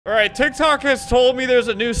All right, TikTok has told me there's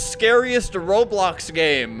a new scariest Roblox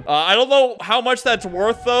game. I don't know how much that's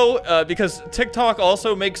worth though, because TikTok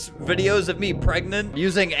also makes videos of me pregnant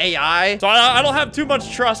using AI. So I don't have too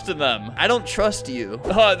much trust in them. I don't trust you.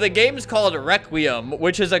 The game's called Requiem,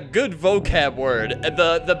 which is a good vocab word.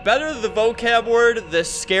 The better the vocab word, the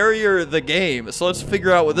scarier the game. So let's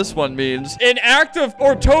figure out what this one means. An act of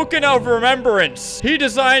or token of remembrance. He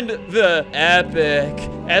designed the epic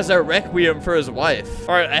as a requiem for his wife.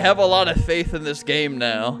 All right, I have a lot of faith in this game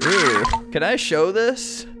now. Ooh, can I show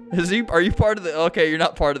this? Are you part of the, okay, you're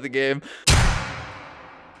not part of the game.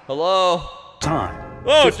 Hello? Time.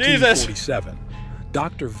 Oh, 1547.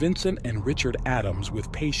 Dr. Vincent and Richard Adams with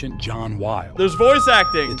patient John Wild. There's voice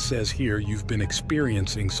acting. It says here you've been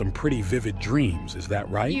experiencing some pretty vivid dreams, is that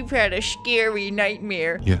right? You've had a scary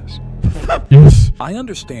nightmare. Yes. Yes. I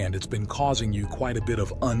understand it's been causing you quite a bit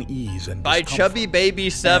of unease and By discomfort. Chubby Baby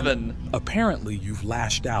 7. And apparently you've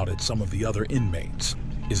lashed out at some of the other inmates.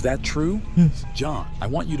 Is that true? Yes. John, I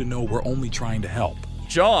want you to know we're only trying to help.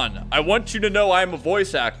 John, I want you to know I'm a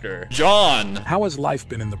voice actor. John. How has life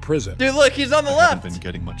been in the prison? Dude, look, he's on the I left. haven't been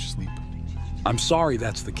getting much sleep. I'm sorry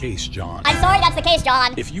that's the case, John. I'm sorry that's the case,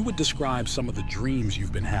 John. If you would describe some of the dreams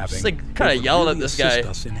you've been having, Just like it kind of would yelling really at this assist guy.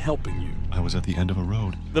 us in helping you. I was at the end of a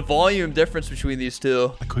road. The volume difference between these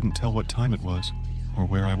two. I couldn't tell what time it was or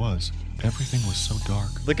where I was. Everything was so dark.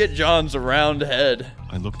 Look at John's round head.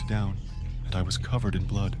 I looked down and I was covered in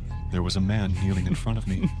blood. There was a man kneeling in front of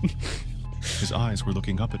me. His eyes were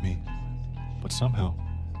looking up at me, but somehow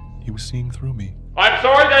he was seeing through me. I'm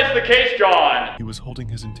sorry that's the case, John. He was holding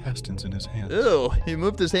his intestines in his hands. Ew, he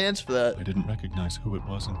moved his hands for that. I didn't recognize who it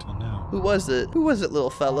was until now. Who was it? Who was it, little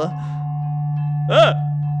fella? Ah!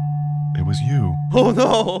 It was you. Oh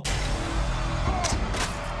no!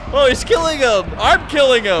 Oh, he's killing him! I'm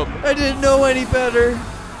killing him! I didn't know any better.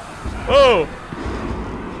 Oh!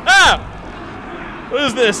 Ah! What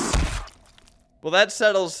is this? Well, that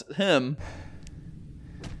settles him.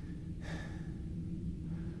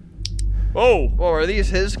 Oh! Whoa, are these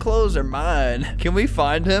his clothes or mine? Can we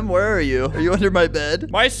find him? Where are you? Are you under my bed?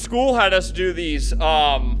 My school had us do these, in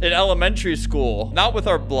elementary school. Not with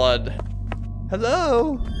our blood.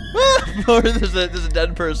 Hello? Ah! Oh, there's a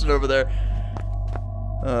dead person over there.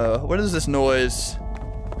 What is this noise?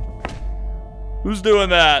 Who's doing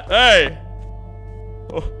that? Hey!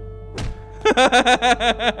 Oh.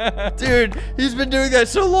 Dude, he's been doing that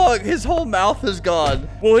so long, his whole mouth is gone.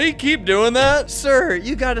 Will he keep doing that? Sir,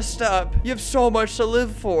 you gotta stop. You have so much to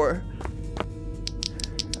live for.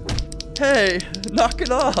 Hey, knock it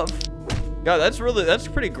off. God, that's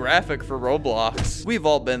pretty graphic for Roblox. We've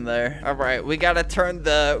all been there. All right, we gotta turn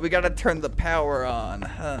the power on.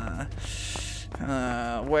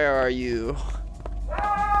 Where are you?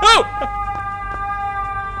 Oh!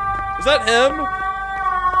 Is that him?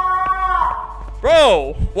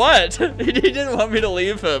 Bro, what? He didn't want me to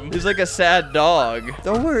leave him. He's like a sad dog.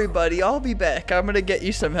 Don't worry, buddy. I'll be back. I'm gonna get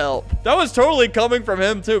you some help. That was totally coming from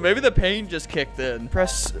him, too. Maybe the pain just kicked in.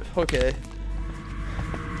 Press, okay.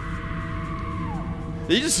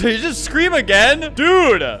 Did he just scream again?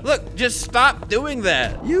 Dude, look, just stop doing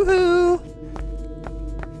that. Yoo-hoo.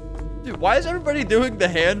 Dude, why is everybody doing the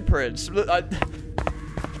handprints?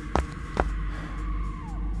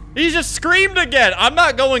 He just screamed again. I'm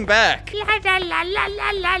not going back. La la la la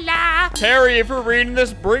la la la. Terry, if you're reading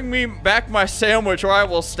this, bring me back my sandwich or I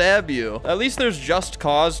will stab you. At least there's just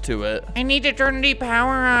cause to it. I need to turn the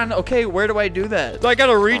power on. Okay, where do I do that? Do I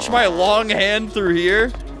gotta reach my long hand through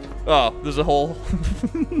here? Oh, there's a hole.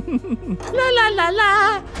 La la la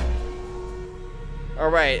la. All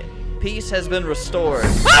right, peace has been restored.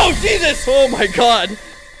 Oh, Jesus! Oh my God.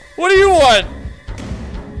 What do you want?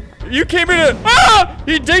 You came in. Ah!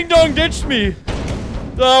 He ding dong ditched me.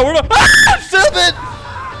 We're not. Ah! Stop it!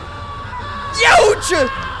 Ouch!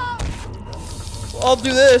 I'll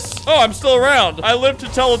do this. Oh, I'm still around. I live to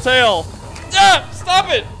tell a tale. Ah!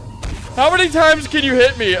 Stop it! How many times can you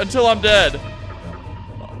hit me until I'm dead?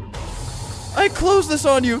 I closed this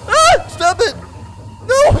on you. Ah! Stop it!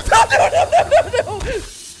 No! Stop! No!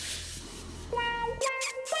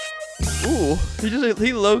 Ooh,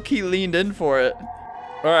 he low-key leaned in for it.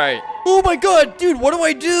 All right. Oh my God, dude, what do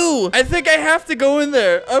I do? I think I have to go in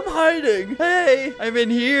there. I'm hiding. Hey, I'm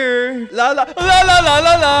in here. La la la la la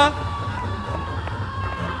la la.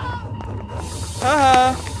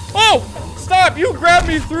 Haha. Oh, stop! You grabbed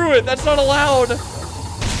me through it. That's not allowed.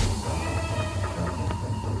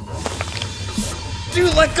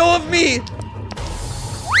 Dude, let go of me.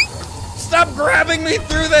 Stop grabbing me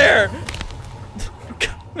through there.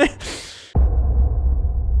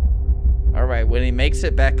 All right, when he makes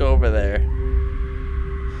it back over there.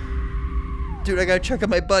 Dude, I gotta check on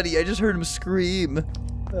my buddy. I just heard him scream.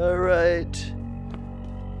 All right.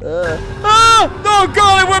 Oh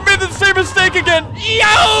God, I made the same mistake again.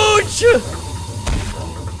 Ouch!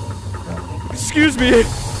 Excuse me.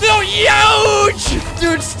 No, ouch!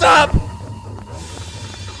 Dude, stop.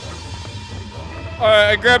 All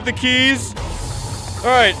right, I grabbed the keys. All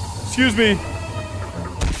right, excuse me.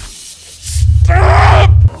 Stop!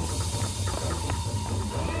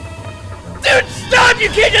 Dude, stop! You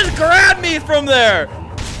can't just grab me from there!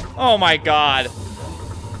 Oh my God.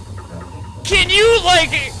 Can you, like,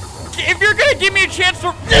 if you're gonna give me a chance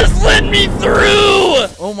to just let me through!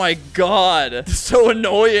 Oh my God. This is so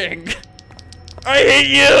annoying. I hate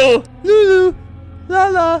you! Lulu,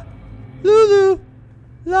 la. Lulu,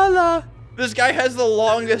 la. This guy has the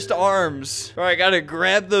longest arms. All right, I gotta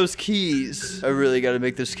grab those keys. I really gotta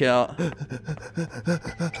make this count.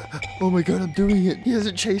 Oh my God, I'm doing it. He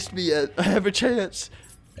hasn't chased me yet. I have a chance.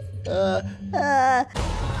 Sorry.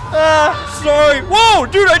 Whoa,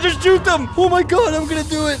 dude, I just juked him. Oh my God, I'm gonna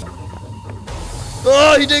do it.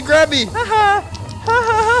 Oh, he didn't grab me.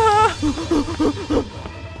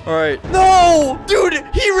 All right. No, dude,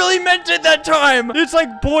 he really meant it that time. It's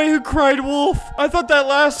like Boy Who Cried Wolf. I thought that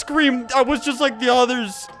last scream, I was just like the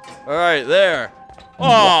others. All right, there.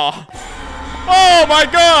 Oh. Oh my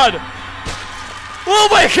God. Oh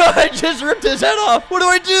my God, I just ripped his head off. What do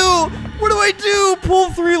I do? What do I do?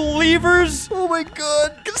 Pull 3 levers? Oh my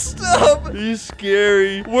God, stop. He's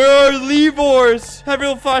scary. Where are levers? Having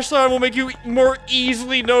a flashlight will make you more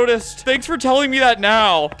easily noticed. Thanks for telling me that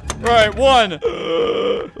now. All right, 1.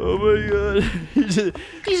 Oh my God.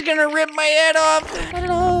 He's gonna rip my head off.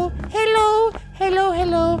 Hello.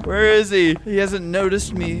 Where is he? He hasn't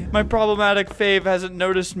noticed me. My problematic fave hasn't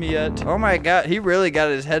noticed me yet. Oh my God, he really got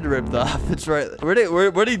his head ripped off. It's right.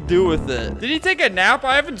 What'd he do with it? Did he take a nap?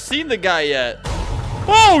 I haven't seen the guy yet.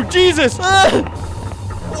 Oh, Jesus.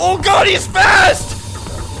 Oh God, he's fast.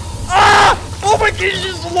 Oh my God, he's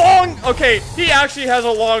just long. Okay, he actually has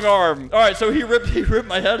a long arm. All right, so he ripped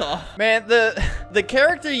my head off. Man, the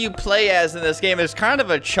character you play as in this game is kind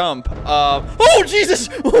of a chump. Oh Jesus!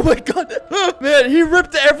 Oh my God, man, he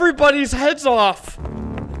ripped everybody's heads off.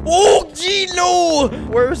 Oh, gee, no!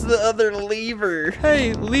 Where's the other lever?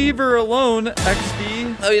 Hey, lever alone,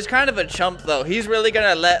 XD. Oh, he's kind of a chump, though. He's really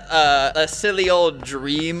gonna let a silly old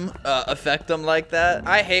dream affect him like that.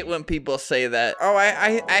 I hate when people say that. Oh,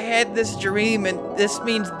 I had this dream, and this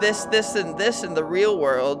means this, and this in the real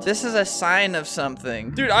world. This is a sign of something.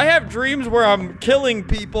 Dude, I have dreams where I'm killing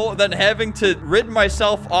people, then having to rid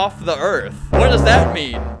myself off the earth. What does that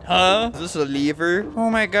mean? Huh? Is this a lever? Oh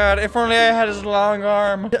my God, if only I had his long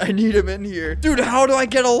arm. I need him in here. Dude, how do I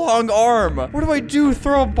get a long arm? What do I do?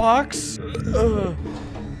 Throw a box? Ooh,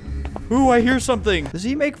 I hear something. Does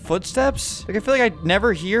he make footsteps? Like, I feel like I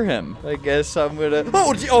never hear him. I guess I'm gonna...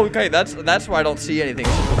 Oh, okay, that's why I don't see anything.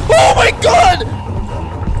 Oh my God!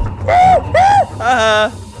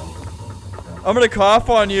 I'm gonna cough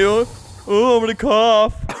on you. Oh, I'm gonna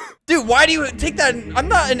cough. Dude, why do you take that? I'm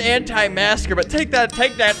not an anti-masker, but take that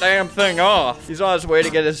damn thing off. He's on his way to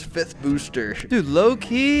get his 5th booster. Dude,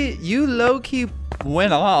 low-key, you low-key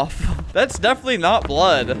went off. That's definitely not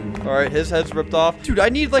blood. All right, his head's ripped off. Dude, I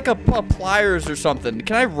need like a pliers or something.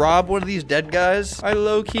 Can I rob one of these dead guys? I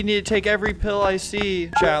low-key need to take every pill I see.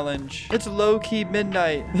 Challenge. It's low-key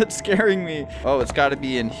midnight. That's scaring me. Oh, it's gotta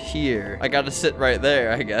be in here. I gotta sit right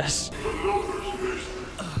there, I guess.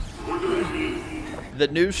 The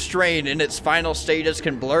new strain in its final stages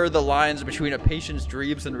can blur the lines between a patient's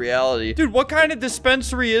dreams and reality. Dude, what kind of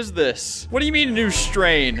dispensary is this? What do you mean a new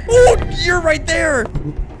strain? Oh, you're right there.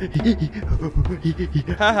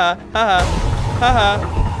 Haha, haha,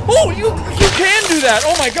 haha. Oh, you can do that.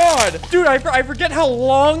 Oh my God. Dude, I forget how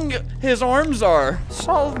long his arms are.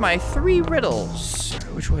 Solve my 3 riddles.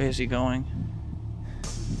 Which way is he going?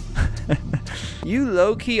 You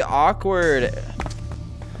low-key awkward.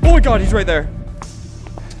 Oh my God, he's right there.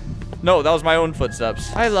 No, that was my own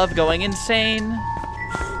footsteps. I love going insane.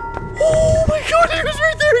 Oh my God, he was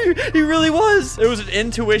right there. He really was. It was an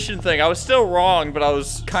intuition thing. I was still wrong, but I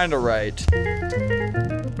was kind of right.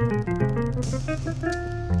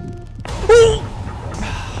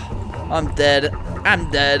 I'm dead. I'm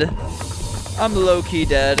dead. I'm low-key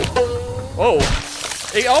dead. Oh,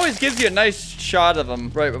 it always gives you a nice shot of him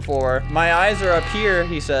right before. My eyes are up here,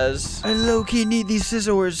 he says. I low-key need these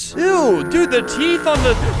scissors. Ew, dude, the teeth on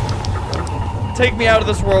the... Take me out of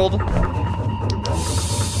this world.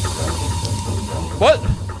 What?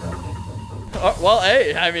 Well,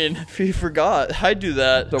 hey, I mean, if you forgot, I do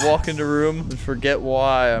that. To walk into a room and forget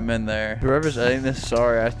why I'm in there. Whoever's editing this,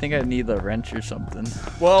 sorry, I think I need a wrench or something.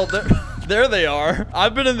 Well, there... There they are.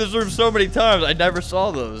 I've been in this room so many times. I never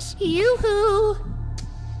saw those. Yoo-hoo.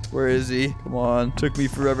 Where is he? Come on. Took me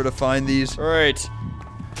forever to find these. All right.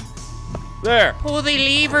 There. Pull the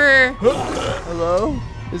lever. Hello?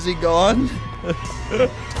 Is he gone?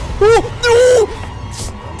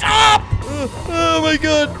 Stop! Oh my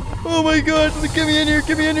god. Oh my god. Get me in here.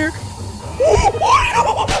 Get me in here.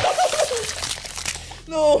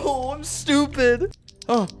 No, I'm stupid.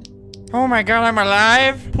 Oh my god, I'm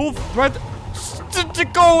alive. Pull. What?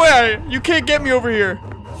 Go away. You can't get me over here.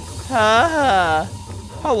 Ah.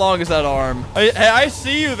 How long is that arm? I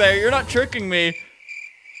see you there. You're not tricking me.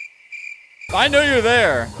 I know you're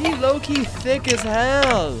there. He low-key thick as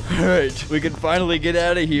hell. All right, we can finally get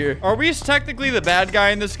out of here. Are we technically the bad guy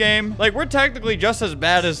in this game? Like, we're technically just as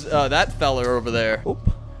bad as that fella over there.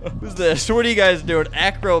 Oop. Who's this? What are you guys doing?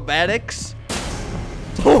 Acrobatics?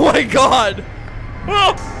 Oh my god.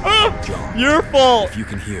 John, your fault. if you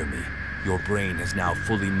can hear me, your brain has now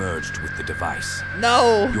fully merged with the device.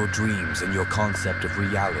 No. Your dreams and your concept of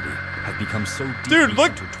reality have become so deeply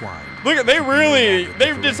intertwined. Look at,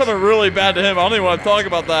 they did something really bad to him. I don't even want to talk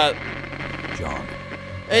about that. John.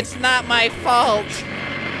 It's not my fault.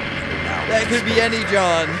 That could be any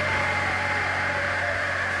John.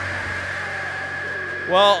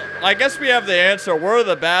 Well, I guess we have the answer. We're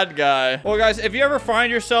the bad guy. Well, guys, if you ever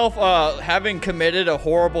find yourself having committed a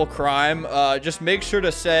horrible crime, just make sure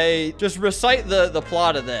to just recite the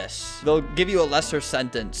plot of this. They'll give you a lesser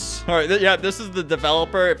sentence. All right, yeah, this is the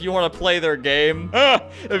developer. If you want to play their game,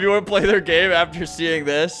 if you want to play their game after seeing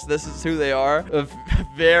this is who they are. A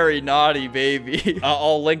very naughty baby.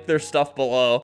 I'll link their stuff below.